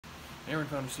Aaron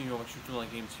Found CEO of Extra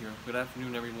Light Games here. Good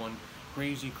afternoon, everyone.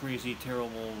 Crazy,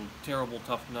 terrible,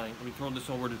 tough night. Let me throw this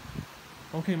over to...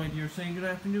 Okay, my dear, say good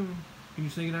afternoon. Can you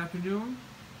say good afternoon?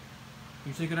 Can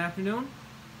you say good afternoon?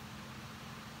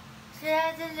 Good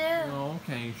afternoon. Oh,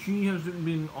 okay. She has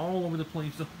been all over the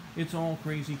place. It's all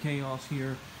crazy chaos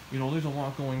here. You know, there's a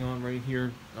lot going on right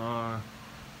here.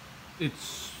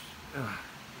 It's...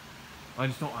 I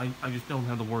just don't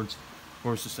have the words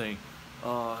to say.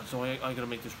 So I gotta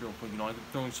make this real quick. You know, I'm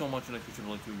throwing so much on Extra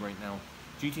Light Games right now.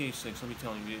 GTA 6, let me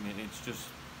tell you, it's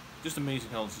just amazing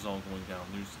how this is all going down.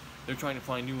 They're trying to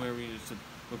find new areas to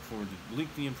look for, to leak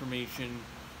the information.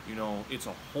 You know, it's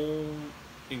a whole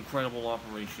incredible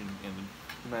operation, and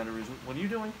the matter is, what are you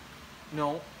doing?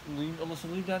 No,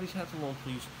 Alyssa, leave Daddy's hats alone,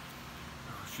 please.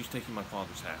 She's taking my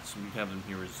father's hats, and we have them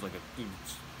here as like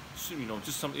you know,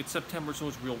 it's September, so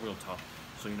it's real tough.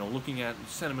 So, you know, looking at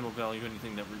sentimental value,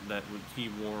 anything that he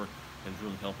wore, is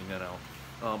really helping that out.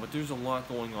 But there's a lot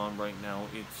going on right now.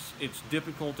 It's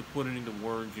difficult to put it into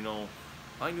words. You know,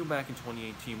 I knew back in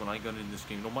 2018 when I got into this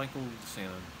game. You know, Michael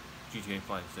DeSanta, GTA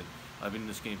 5 said, I've been in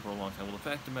this game for a long time. Well, the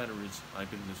fact of the matter is, I've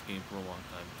been in this game for a long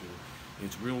time too.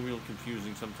 It's real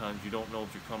confusing. Sometimes you don't know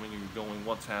if you're coming or you're going,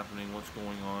 what's happening, what's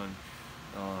going on.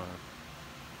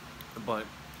 But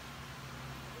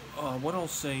what I'll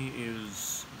say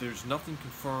is, there's nothing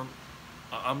confirmed.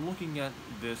 I'm looking at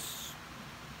this,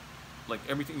 like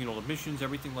everything, you know, the missions,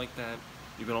 everything like that.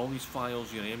 You've got all these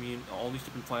files, you got ambient, all these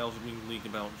different files are being leaked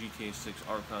about GTA 6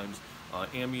 archives,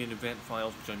 ambient event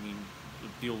files, which I mean,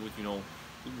 deal with, you know,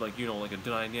 like a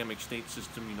dynamic state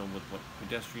system, you know, with what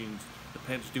pedestrians, the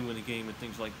pets do in the game and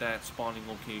things like that, spawning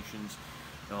locations.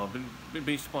 Been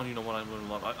based upon, you know, what I learned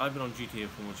a lot. I've been on GTA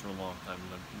influence for a long time,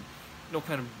 and you know,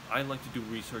 I like to do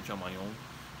research on my own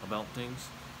about things,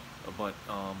 but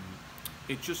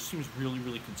it just seems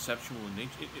really conceptual in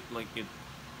nature.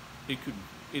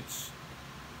 It's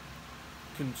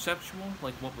conceptual,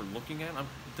 like what we're looking at, I'm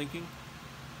thinking,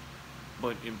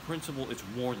 but in principle, it's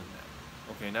more than that.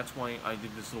 Okay, and that's why I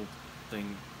did this little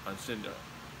thing. I said,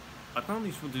 I found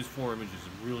these 4 images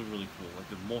really cool, like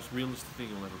the most realistic thing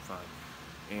you'll ever find.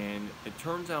 And it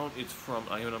turns out it's from,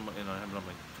 I have it on my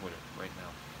Twitter right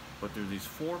now. But there are these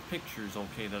 4 pictures,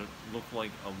 okay, that look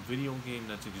like a video game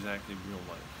that's exactly real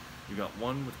life. You got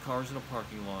one with cars in a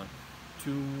parking lot,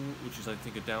 2, which is I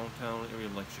think a downtown area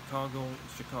like Chicago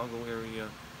area.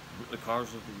 The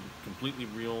cars look completely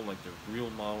real, like they're real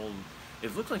model.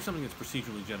 It looks like something that's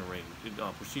procedurally generated,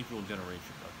 procedural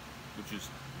generation, which is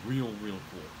real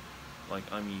cool. Like,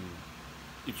 I mean,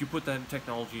 if you put that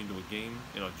technology into a game,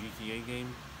 in a GTA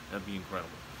game, that'd be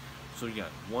incredible. So you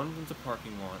got one that's a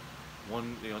parking lot.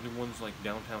 The other one's like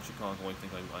downtown Chicago. I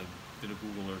think I did a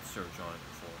Google Earth search on it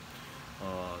before.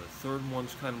 The third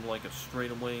one's kind of like a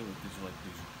straightaway with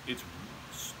it's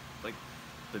like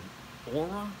the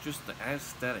aura, just the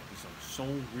aesthetic is like so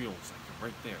real. It's like you're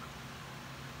right there,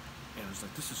 and it's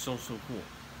like this is so cool.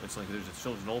 It's like it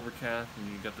shows an overcast,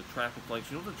 and you got the traffic lights.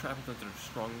 You know the traffic lights that are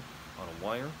strung on a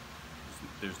wire.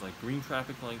 There's like green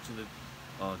traffic lights in the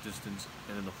distance,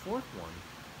 and then the fourth one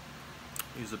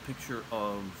is a picture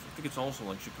of, I think it's also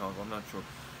like Chicago, I'm not sure,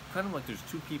 kind of like there's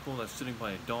 2 people that's sitting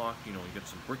by a dock, you know, you got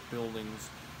some brick buildings,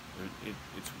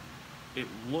 it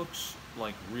looks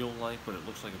like real life, but it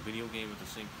looks like a video game with the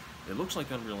same, it looks like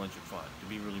Unreal Engine 5, to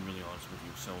be really honest with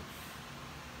you. So,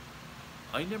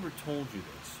 I never told you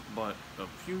this, but a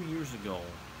few years ago,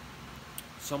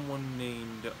 someone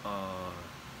named, I'm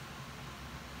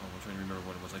trying to remember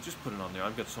what it was, I just put it on there,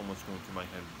 I've got so much going through my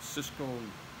head, Cisco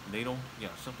NATO,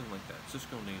 yeah, something like that.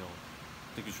 Cisco NATO.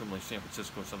 I think he's from like San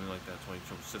Francisco or something like that. That's why he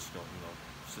chose Cisco. You know,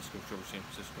 Cisco chose San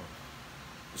Francisco.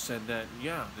 Said that,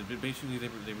 yeah, basically they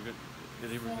were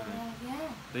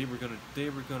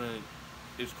gonna.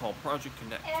 It's called Project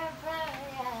Connect.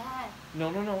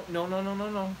 No,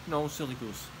 silly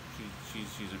goose.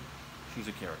 She's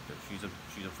a character. She's a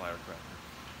firecracker.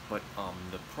 But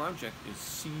the project is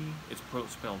it's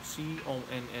spelled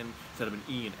CONN instead of an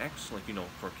E and X, like, you know,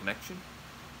 for connection.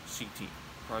 CT,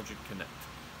 Project Connect.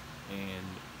 And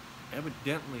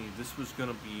evidently this was going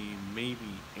to be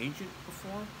maybe Agent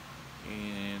before,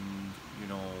 and, you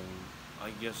know, I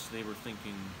guess they were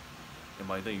thinking, and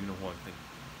by they, you know who I'm thinking,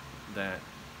 that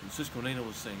Cisco NATO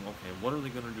was saying, okay, what are they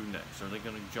going to do next? Are they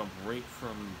going to jump right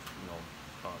from, you know,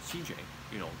 CJ,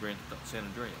 you know, Grand Theft San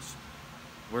Andreas?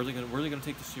 Where are they going to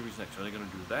take the series next? Are they going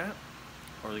to do that?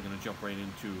 Or are they going to jump right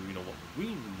into, you know, what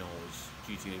we know as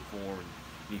GTA 4 and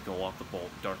Nico off the boat,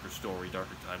 darker story,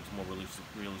 darker times, more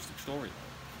realistic storyline,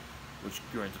 which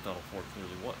Grand Theft Auto 4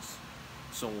 clearly was.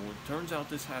 So it turns out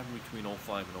this happened between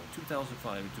 2005 and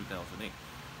 2008.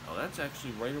 Now that's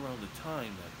actually right around the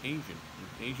time that Agent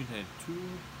had two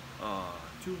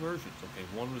versions. Okay,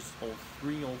 one was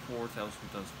 03, 04,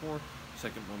 2004.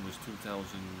 Second one was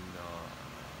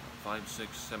 2005,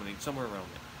 6, 7, 8, somewhere around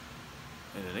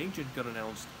there. And an Agent got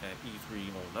announced at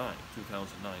E3 09,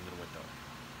 2009, then it went dark.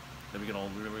 Then we get all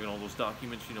those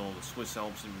documents, you know, the Swiss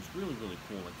Alps, and it was really, really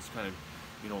cool, like this kind of,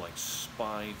 you know, like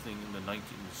spy thing in the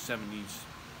 1970s,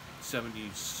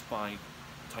 70s spy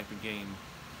type of game,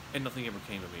 and nothing ever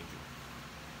came of Agent.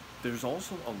 There's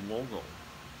also a logo.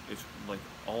 It's like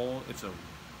all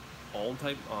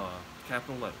type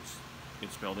capital letters.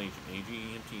 It's spelled Agent,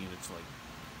 A-G-E-N-T, and it's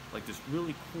like this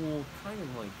really cool kind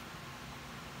of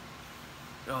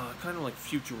like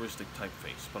futuristic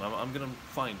typeface. But I'm gonna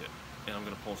find it and I'm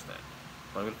gonna post that.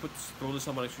 But I'm gonna throw this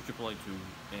on my extra AAA 2,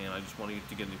 and I just want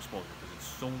to get an exposure because it's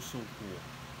so cool.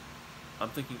 I'm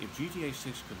thinking if GTA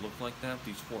 6 could look like that,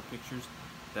 these 4 pictures,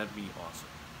 that'd be awesome.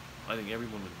 I think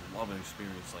everyone would love an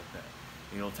experience like that.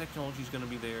 You know, technology's gonna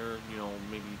be there. You know,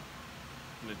 maybe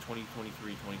in the 2023,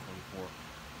 2024.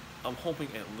 I'm hoping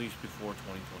at least before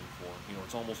 2024. You know,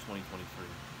 it's almost 2023.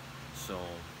 So,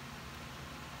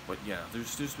 but yeah,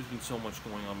 there's been so much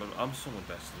going on, but I'm so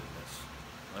invested in this.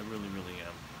 I really, really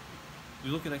am.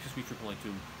 You look at XSP AAA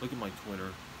 2, look at my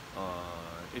Twitter.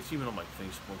 It's even on my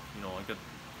Facebook. You know, I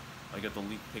got the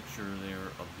leaked picture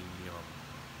there of the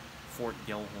Fort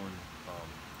Gellhorn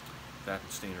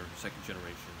Vatensteiner 2nd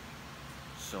generation.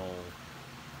 So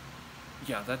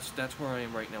yeah, that's where I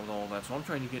am right now with all that. So I'm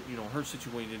trying to get, you know, her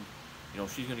situated. You know,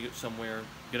 she's gonna get somewhere,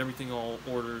 get everything all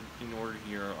ordered in order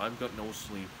here. I've got no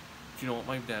sleep. But you know what?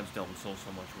 My dad's dealt with so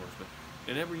much worse. But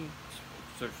in every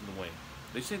search of the way,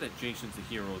 they say that Jason's the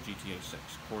hero of GTA 6,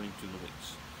 according to the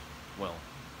leaks. Well,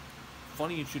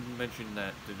 funny you should mention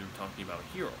that they're talking about a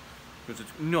hero, because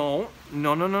it's no.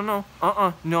 No.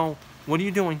 What are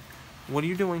you doing? What are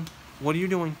you doing? What are you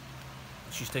doing?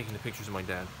 She's taking the pictures of my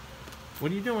dad.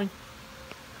 What are you doing?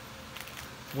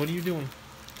 What are you doing?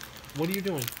 What are you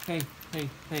doing? Hey.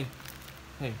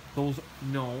 Those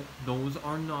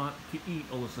are not to eat,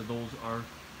 Alyssa.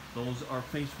 Those are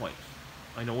face wipes.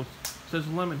 I know it says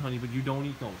lemon, honey, but you don't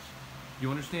eat those.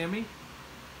 You understand me?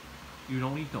 You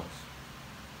don't eat those.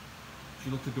 She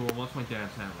looks adorable. That's my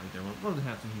dad's hat right there. One of the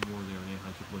hats that he wore there in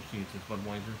Anheuser-Busch. See, it says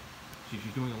Budweiser.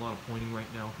 She's doing a lot of pointing right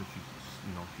now because she's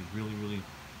really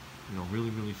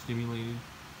stimulated.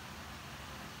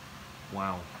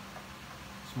 Wow.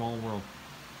 Small world.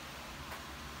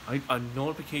 A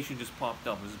notification just popped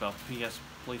up. This is about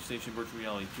PlayStation Virtual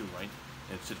Reality 2, right?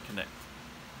 And it said Connect.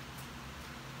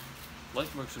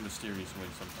 Life works in mysterious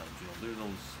ways sometimes, you know. There are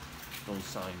those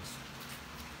signs.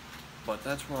 But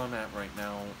that's where I'm at right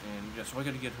now, and yeah, so I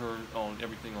gotta get her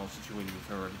everything all situated with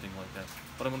her, everything like that.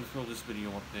 But I'm gonna throw this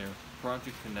video up there.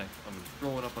 Project Connect. I'm gonna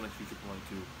throw it up on a future play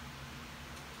too.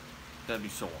 That'd be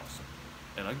so awesome.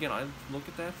 And again, I look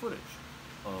at that footage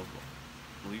of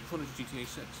lead footage GTA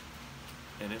 6,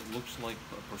 and it looks like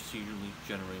a procedurally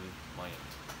generated Miami.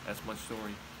 That's my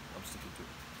story. I'm sticking to it.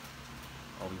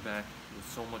 I'll be back with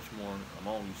so much more. I'm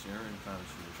always there and kind of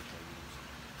future play games.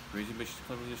 Crazy Ambitions,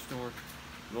 cleverly restored.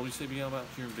 You always say beyond about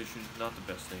your ambition, not the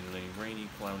best thing today. Rainy,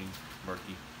 cloudy,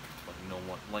 murky. But you know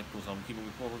what? Life goes on. Keep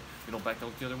moving forward. You don't back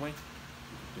out the other way. You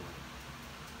keep doing it.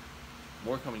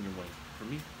 More coming your way. For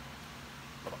me,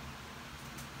 bye-bye.